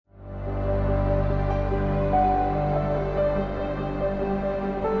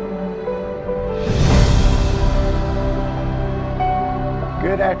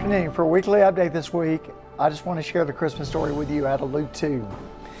afternoon. For a weekly update this week, I just want to share the Christmas story with you out of Luke 2.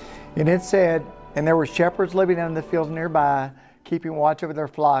 And it said, "And there were shepherds living in the fields nearby, keeping watch over their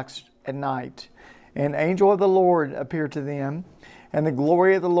flocks at night. An angel of the Lord appeared to them, and the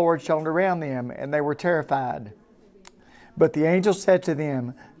glory of the Lord shone around them, and they were terrified. But the angel said to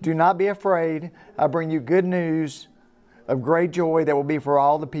them, 'Do not be afraid. I bring you good news of great joy that will be for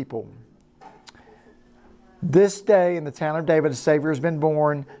all the people. This day in the town of David, a Savior has been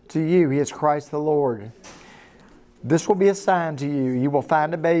born to you. He is Christ the Lord. This will be a sign to you. You will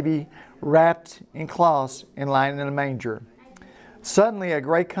find a baby wrapped in cloths and lying in a manger.' Suddenly a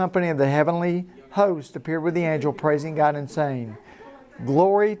great company of the heavenly host appeared with the angel, praising God and saying,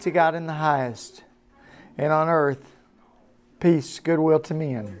 'Glory to God in the highest, and on earth peace, goodwill to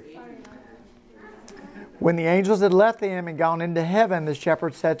men.' When the angels had left them and gone into heaven, the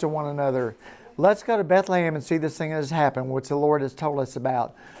shepherds said to one another, 'Let's go to Bethlehem and see this thing that has happened, which the Lord has told us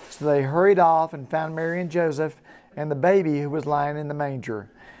about.' So they hurried off and found Mary and Joseph and the baby who was lying in the manger.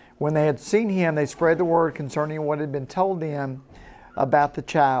 When they had seen him, they spread the word concerning what had been told them about the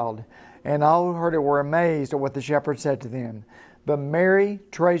child. And all who heard it were amazed at what the shepherds said to them. But Mary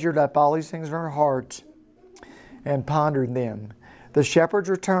treasured up all these things in her heart and pondered them. The shepherds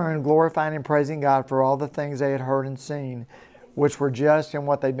returned, glorifying and praising God for all the things they had heard and seen, which were just in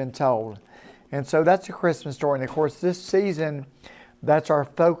what they'd been told." And so that's a Christmas story. And of course, this season, that's our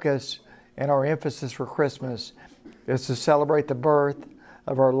focus and our emphasis for Christmas, is to celebrate the birth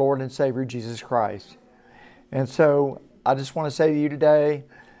of our Lord and Savior, Jesus Christ. And so I just want to say to you today,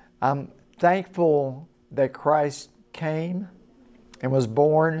 I'm thankful that Christ came and was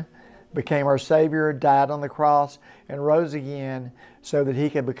born, became our Savior, died on the cross, and rose again so that He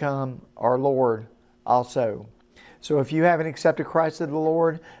could become our Lord also. So if you haven't accepted Christ as the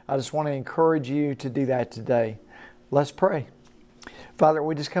Lord, I just want to encourage you to do that today. Let's pray. Father,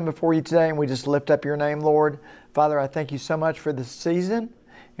 we just come before you today and we just lift up your name, Lord. Father, I thank you so much for this season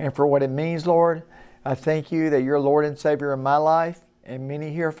and for what it means, Lord. I thank you that you're Lord and Savior in my life and many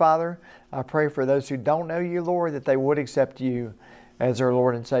here, Father. I pray for those who don't know you, Lord, that they would accept you as their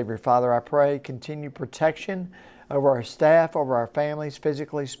Lord and Savior. Father, I pray continued protection over our staff, over our families,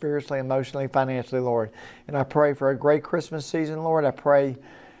 physically, spiritually, emotionally, financially, Lord. And I pray for a great Christmas season, Lord. I pray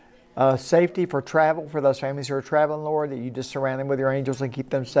safety for travel for those families who are traveling, Lord, that you just surround them with your angels and keep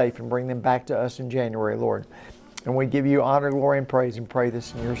them safe and bring them back to us in January, Lord. And we give you honor, glory, and praise and pray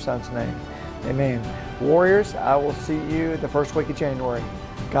this in your Son's name. Amen. Warriors, I will see you the first week of January.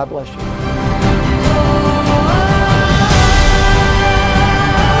 God bless you.